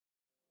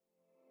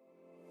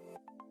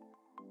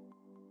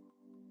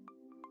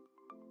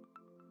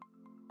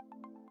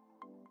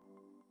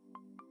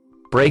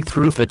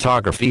Breakthrough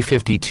Photography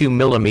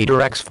 52mm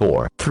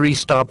x4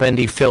 3-stop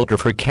ND filter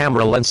for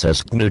camera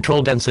lenses.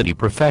 Neutral density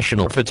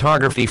professional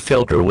photography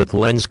filter with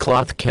lens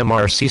cloth.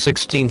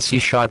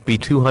 MRC16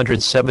 SHARPEST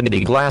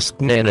 270 glass.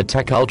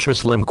 Nanotech ultra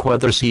slim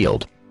weather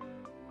sealed.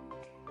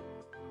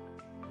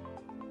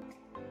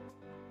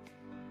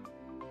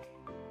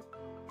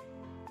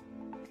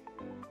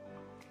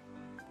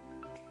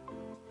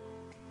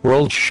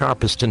 World's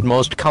sharpest and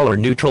most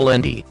color-neutral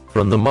ND.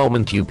 From the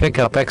moment you pick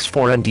up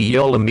X4 ND,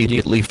 you'll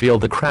immediately feel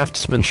the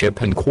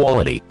craftsmanship and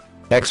quality.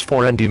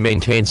 X4 ND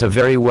maintains a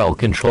very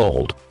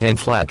well-controlled and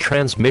flat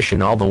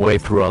transmission all the way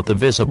throughout the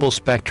visible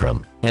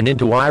spectrum and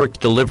into IRIC,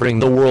 delivering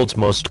the world's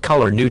most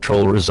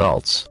color-neutral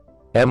results.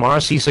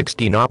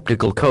 MRC16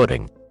 optical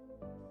coating.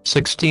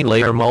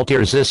 16-layer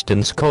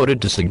multi-resistance coated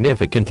to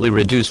significantly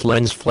reduce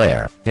lens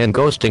flare and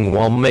ghosting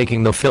while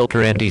making the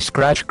filter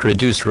anti-scratch,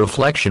 reduce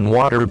reflection,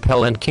 water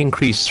repellent,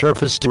 increase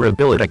surface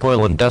durability,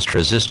 oil and dust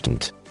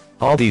resistant.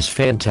 All these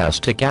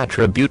fantastic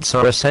attributes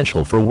are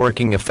essential for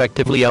working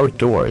effectively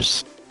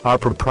outdoors. Our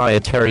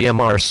proprietary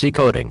MRC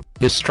coating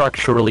is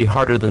structurally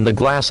harder than the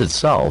glass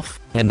itself,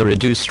 and the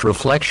reduced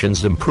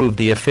reflections improve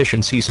the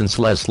efficiency since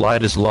less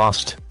light is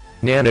lost.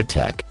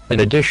 Nanotech.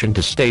 In addition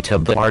to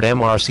state-of-the-art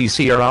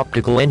MRCC, our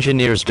optical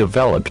engineers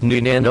developed new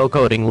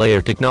nano-coating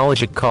layer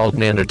technology called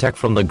Nanotech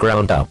from the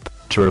ground up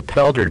to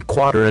repel dirt,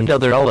 water and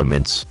other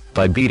elements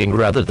by beating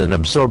rather than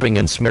absorbing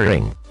and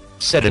smearing.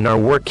 Set in our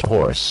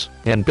workhorse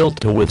and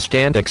built to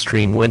withstand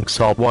extreme wind,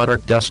 salt water,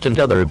 dust and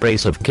other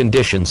abrasive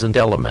conditions and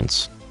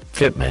elements.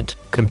 Fitment.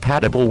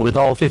 Compatible with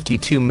all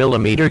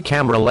 52mm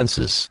camera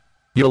lenses.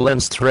 Your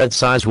lens thread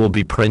size will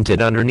be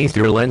printed underneath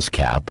your lens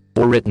cap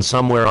or written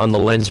somewhere on the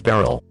lens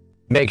barrel.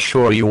 Make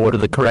sure you order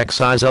the correct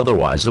size,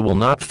 otherwise it will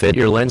not fit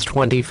your lens.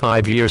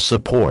 25 years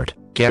support,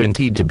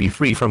 guaranteed to be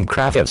free from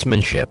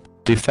craftsmanship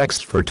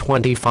defects for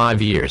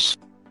 25 years.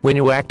 When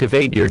you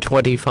activate your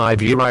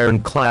 25-year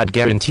ironclad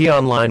guarantee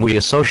online, we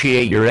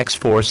associate your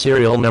X4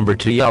 serial number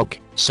to youll,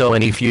 so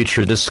any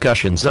future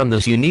discussions on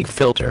this unique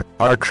filter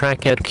are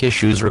Electronikz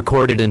issues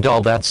recorded and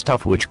all that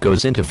stuff which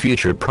goes into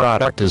future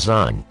product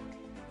design.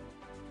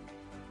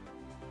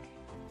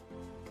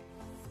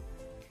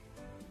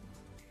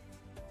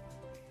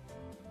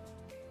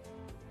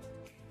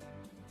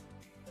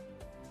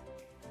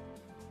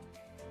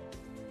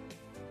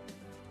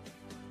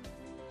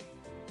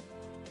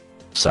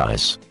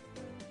 Size.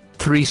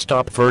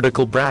 3-stop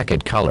vertical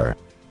bracket color.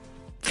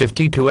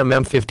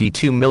 52mm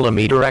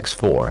 52mm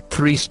x4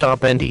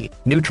 3-stop ND.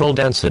 Neutral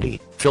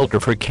density filter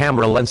for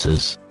camera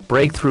lenses.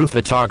 Breakthrough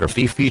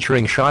photography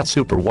featuring Shot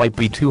Super White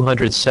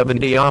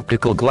B270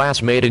 optical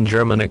glass made in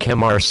Germany.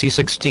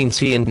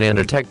 MRC16 and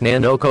Nanotech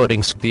nano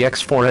coatings. The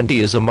X4 ND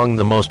is among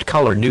the most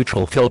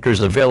color-neutral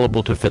filters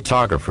available to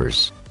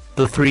photographers.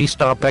 The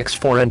 3-stop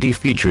X4 ND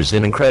features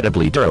an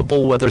incredibly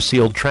durable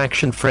weather-sealed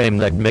traction frame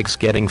that makes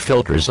getting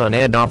filters on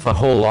and off a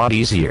whole lot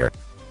easier.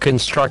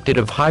 Constructed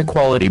of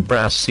high-quality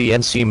brass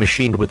CNC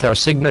machined with our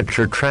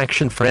signature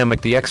traction frame,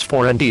 the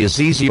X4 ND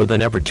is easier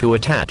than ever to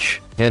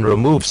attach and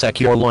remove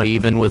securely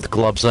even with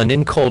gloves on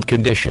in cold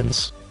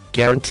conditions.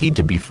 Guaranteed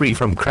to be free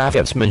from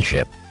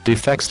craftsmanship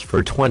defects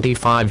for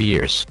 25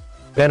 years.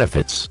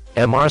 Benefits.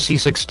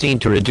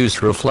 MRC16 to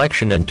reduce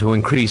reflection and to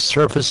increase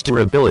surface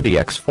durability.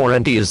 X4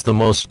 ND is the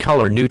most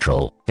color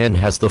neutral and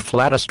has the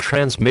flattest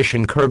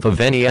transmission curve of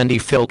any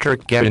ND filter.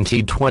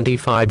 Guaranteed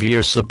 25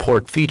 years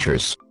support.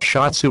 Features.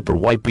 Shot Super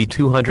White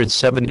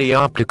B270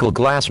 optical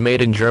glass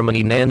made in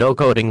Germany. Nano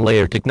coating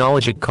layer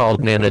technology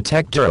called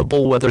Nanotech.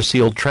 Durable weather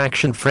sealed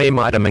traction frame.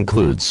 Item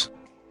includes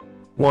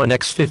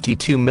 1x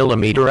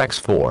 52mm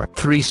x4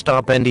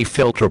 3-stop ND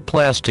filter,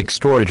 plastic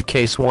storage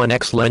case,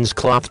 1x lens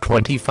cloth,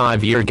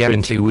 25-year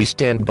guarantee. We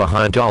stand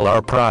behind all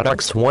our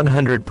products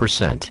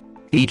 100%.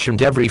 Each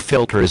and every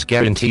filter is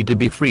guaranteed to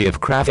be free of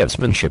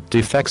craftsmanship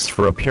defects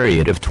for a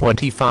period of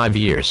 25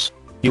 years.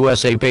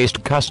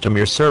 USA-based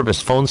customer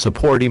service, phone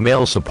support,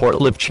 email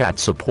support, live chat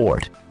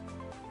support.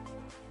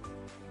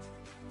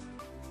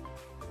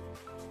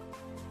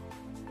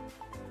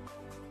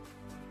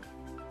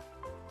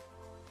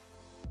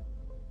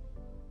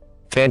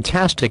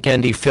 Fantastic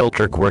ND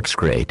filter, works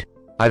great.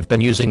 I've been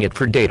using it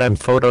for daytime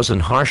photos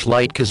and harsh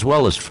light as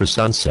well as for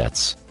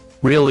sunsets.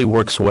 Really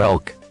works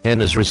well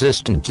and is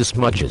resistant to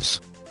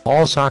smudges.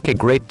 Also a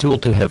great tool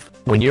to have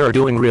when you're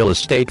doing real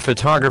estate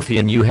photography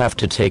and you have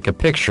to take a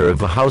picture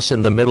of a house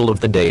in the middle of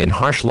the day in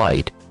harsh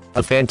light.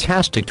 A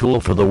fantastic tool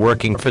for the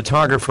working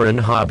photographer and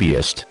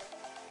hobbyist.